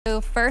So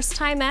first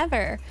time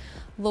ever,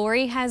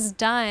 Lori has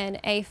done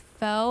a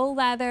faux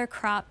leather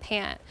crop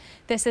pant.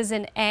 This is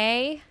an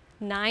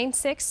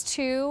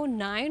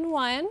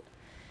A96291.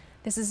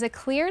 This is a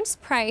clearance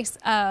price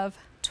of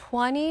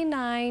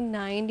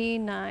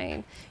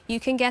 $29.99. You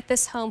can get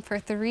this home for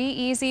 3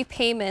 easy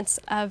payments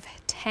of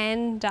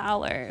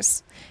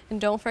 $10. And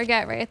don't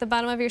forget, right at the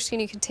bottom of your screen,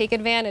 you can take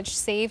advantage,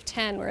 save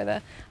 10. We're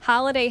the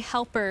holiday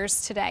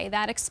helpers today.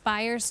 That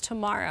expires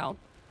tomorrow.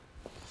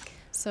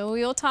 So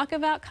we'll talk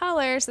about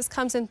colors. This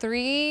comes in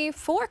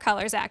 4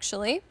 colors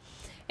actually.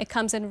 It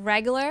comes in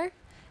regular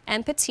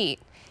and petite.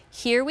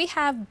 Here we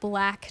have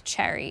black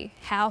cherry.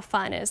 How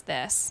fun is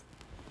this?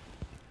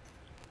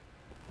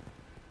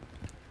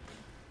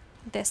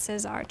 This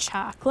is our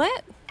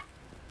chocolate.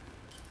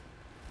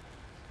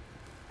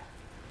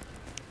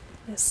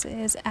 This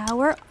is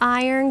our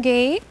iron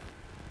gate.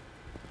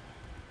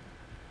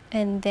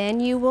 And then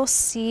you will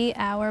see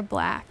our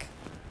black.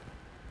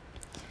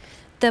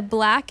 The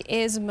black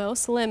is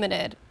most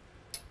limited.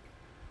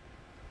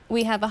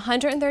 We have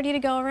 130 to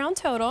go around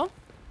total,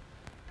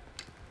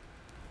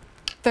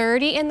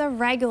 30 in the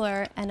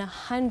regular and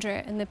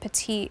 100 in the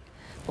petite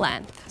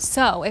length.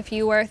 So if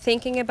you were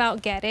thinking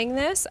about getting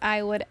this,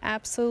 I would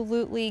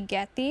absolutely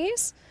get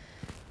these.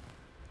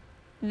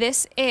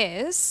 This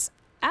is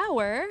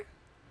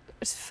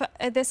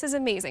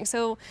amazing.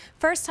 So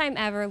first time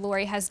ever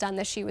Lori has done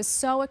this. She was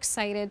so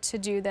excited to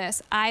do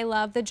this. I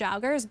love the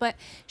joggers, but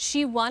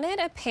she wanted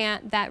a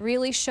pant that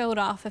really showed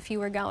off if you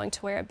were going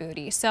to wear a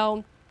bootie.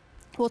 So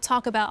we'll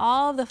talk about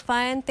all the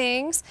fun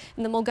things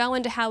and then we'll go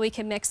into how we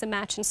can mix and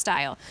match in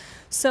style.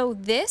 So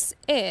this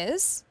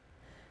is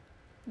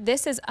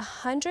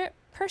 100%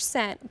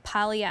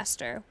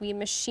 polyester. We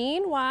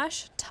machine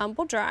wash,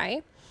 tumble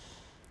dry.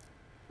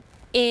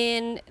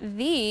 In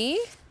the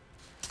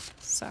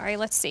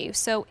let's see.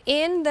 So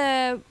in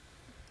the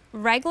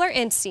regular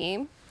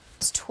inseam,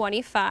 it's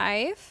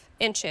 25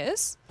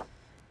 inches.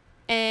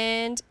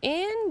 And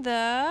in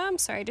the,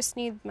 I just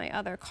need my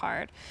other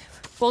card.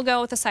 We'll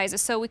go with the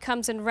sizes. So it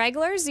comes in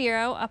regular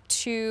 0 up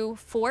to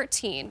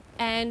 14.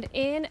 And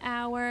in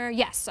our,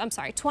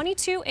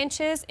 22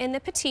 inches in the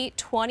petite,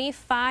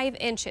 25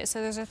 inches.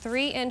 So there's a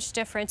 3-inch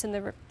difference in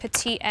the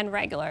petite and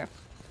regular.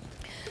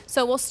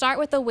 So we'll start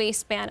with the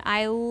waistband.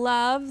 I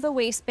love the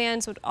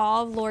waistbands with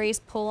all of Lori's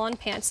pull-on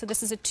pants. So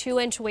this is a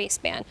 2-inch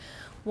waistband.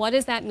 What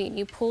does that mean?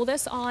 You pull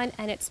this on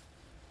and it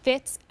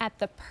fits at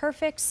the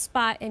perfect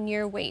spot in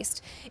your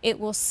waist. It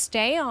will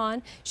stay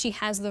on. She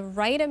has the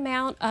right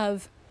amount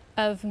of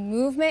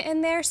movement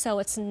in there, so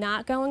it's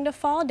not going to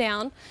fall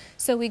down.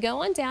 So we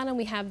go on down and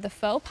we have the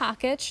faux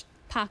pockets,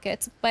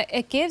 but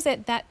it gives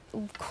it that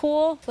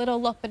cool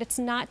little look, but it's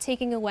not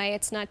taking away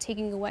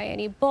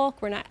any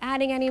bulk. We're not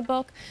adding any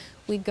bulk.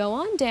 We go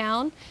on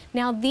down.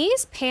 Now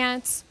these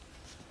pants,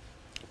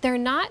 they're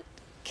not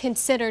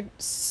considered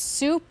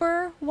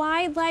super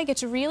wide leg.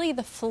 It's really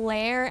the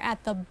flare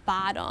at the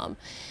bottom.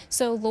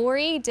 So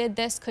Lori did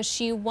this because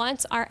she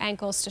wants our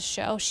ankles to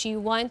show. She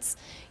wants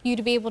you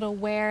to be able to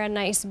wear a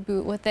nice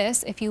boot with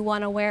this. If you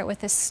want to wear it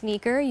with a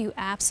sneaker, you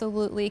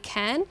absolutely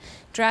can.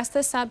 Dress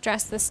this up,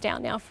 dress this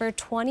down. Now for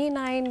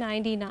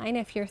 $29.99,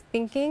 if you're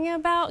thinking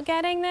about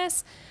getting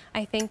this,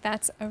 I think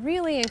that's a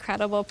really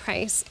incredible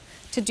price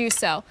to do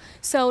so.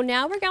 So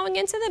now we're going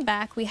into the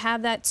back. We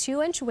have that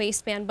 2-inch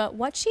waistband, but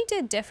what she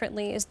did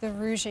differently is the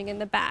ruching in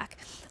the back.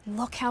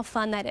 Look how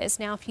fun that is.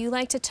 Now, if you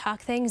like to tuck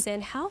things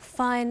in, how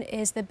fun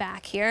is the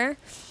back here?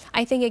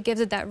 I think it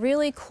gives it that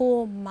really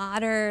cool,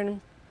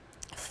 modern,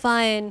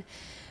 fun.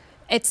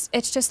 It's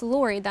just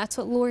Lori. That's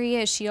what Lori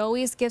is. She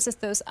always gives us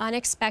those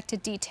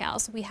unexpected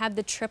details. We have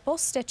the triple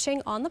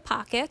stitching on the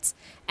pockets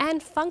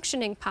and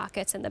functioning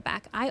pockets in the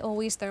back. I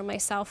always throw my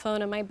cell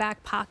phone in my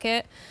back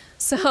pocket.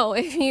 So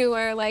if you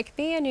are like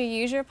me and you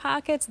use your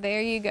pockets,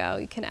 there you go.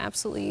 You can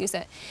absolutely use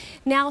it.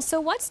 Now, so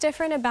what's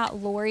different about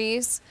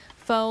Lori's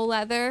faux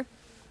leather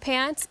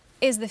pants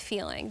is the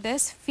feeling.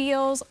 This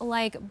feels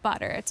like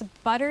butter. It's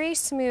buttery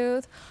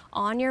smooth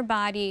on your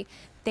body.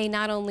 They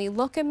not only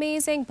look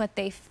amazing, but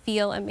they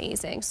feel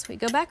amazing. So we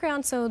go back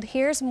around. So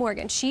here's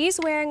Morgan. She's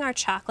wearing our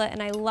chocolate,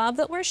 and I love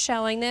that we're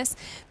showing this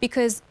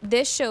because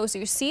this shows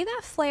you. See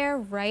that flare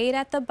right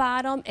at the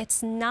bottom?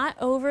 It's not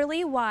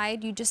overly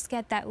wide. You just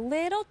get that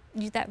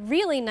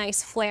really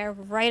nice flare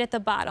right at the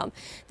bottom.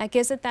 That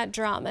gives it that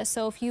drama.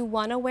 So if you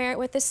want to wear it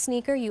with a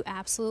sneaker, you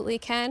absolutely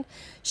can.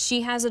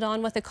 She has it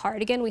on with a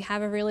cardigan. We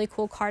have a really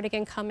cool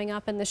cardigan coming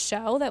up in the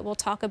show that we'll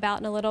talk about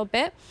in a little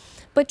bit.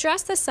 But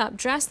dress this up,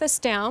 dress this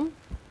down.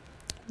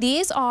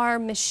 These are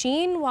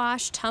machine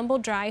wash, tumble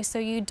dry, so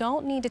you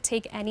don't need to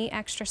take any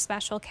extra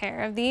special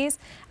care of these.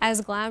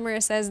 As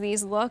glamorous as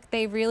these look,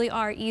 they really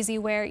are easy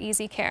wear,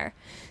 easy care.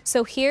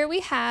 So here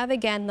we have,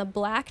 again, the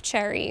black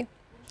cherry,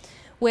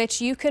 which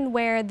you can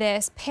wear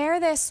this, pair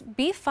this,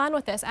 be fun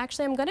with this.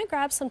 Actually, I'm gonna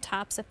grab some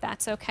tops if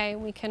that's okay.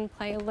 We can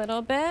play a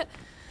little bit.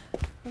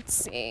 Let's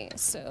see,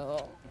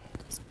 so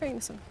let's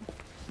bring some.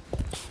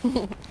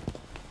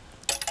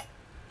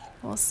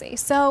 We'll see.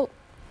 So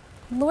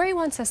Lori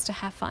wants us to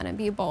have fun and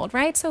be bold,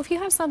 right? So if you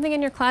have something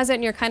in your closet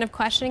and you're kind of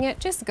questioning it,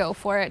 just go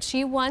for it.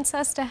 She wants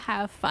us to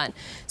have fun.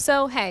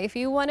 So hey, if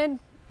you want to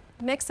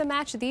mix and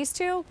match these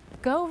two,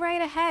 go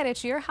right ahead.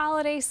 It's your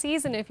holiday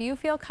season. If you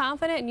feel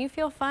confident and you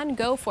feel fun,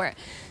 go for it.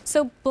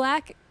 So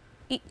black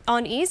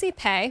on Easy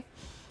Pay,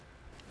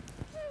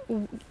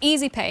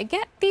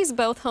 get these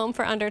both home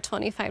for under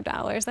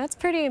 $25. That's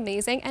pretty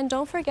amazing. And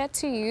don't forget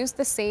to use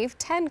the Save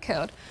 10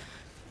 code.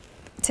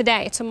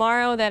 Today,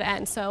 tomorrow that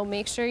ends, so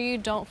make sure you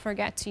don't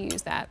forget to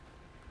use that.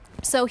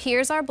 So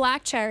here's our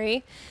black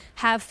cherry.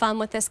 Have fun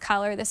with this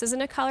color. This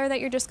isn't a color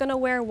that you're just gonna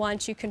wear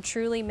once. You can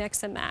truly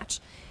mix and match.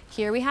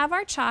 Here we have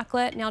our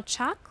chocolate. Now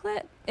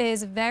chocolate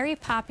is very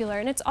popular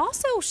and it's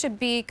also should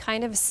be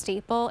kind of a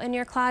staple in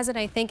your closet.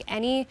 I think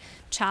any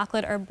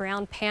chocolate or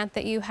brown pant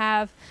that you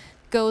have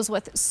goes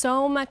with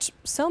so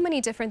many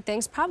different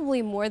things,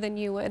 probably more than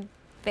you would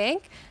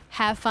think.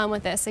 Have fun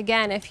with this.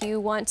 Again, if you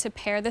want to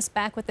pair this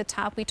back with the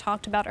top we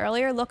talked about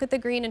earlier, look at the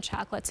green and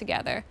chocolate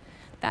together.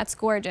 That's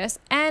gorgeous.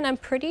 And I'm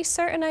pretty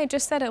certain I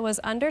just said it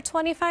was under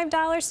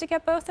 $25 to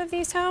get both of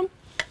these home.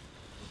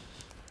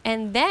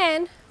 And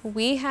then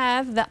we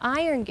have the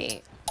Iron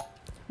Gate,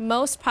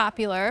 most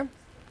popular.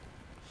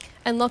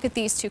 And look at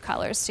these two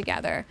colors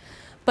together.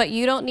 But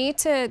you don't need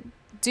to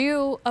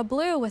do a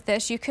blue with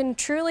this. You can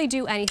truly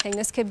do anything.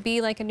 This could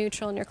be like a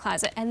neutral in your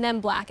closet. And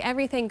then black.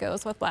 Everything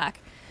goes with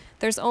black.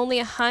 There's only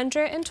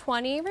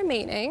 120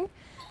 remaining.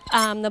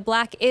 The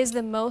black is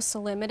the most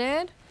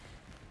limited.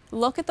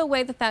 Look at the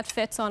way that that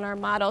fits on our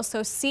model.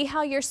 So see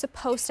how you're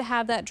supposed to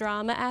have that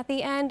drama at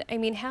the end? I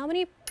mean, how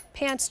many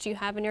pants do you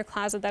have in your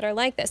closet that are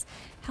like this?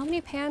 How many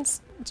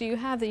pants do you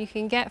have that you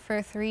can get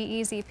for 3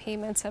 easy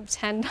payments of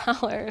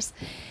 $10?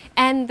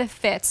 And the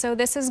fit. So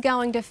this is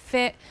going to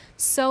fit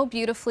so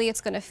beautifully.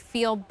 It's going to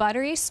feel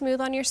buttery smooth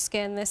on your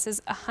skin. This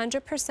is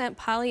 100%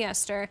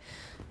 polyester.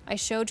 I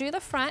showed you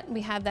the front.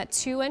 We have that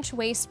 2-inch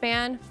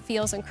waistband.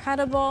 Feels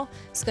incredible.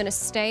 It's going to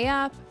stay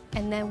up.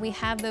 And then we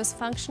have those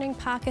functioning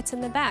pockets in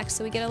the back.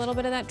 So we get a little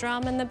bit of that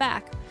drama in the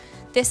back.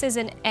 This is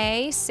an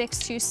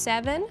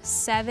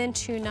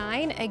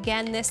A627-729.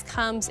 Again, this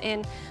comes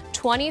in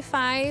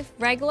 25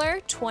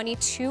 regular,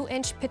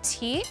 22-inch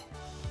petite.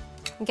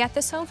 Get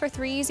this home for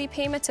 3 easy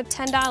payments of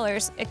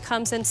 $10. It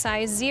comes in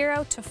size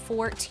 0 to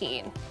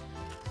 14.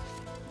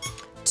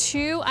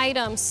 2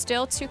 items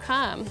still to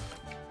come.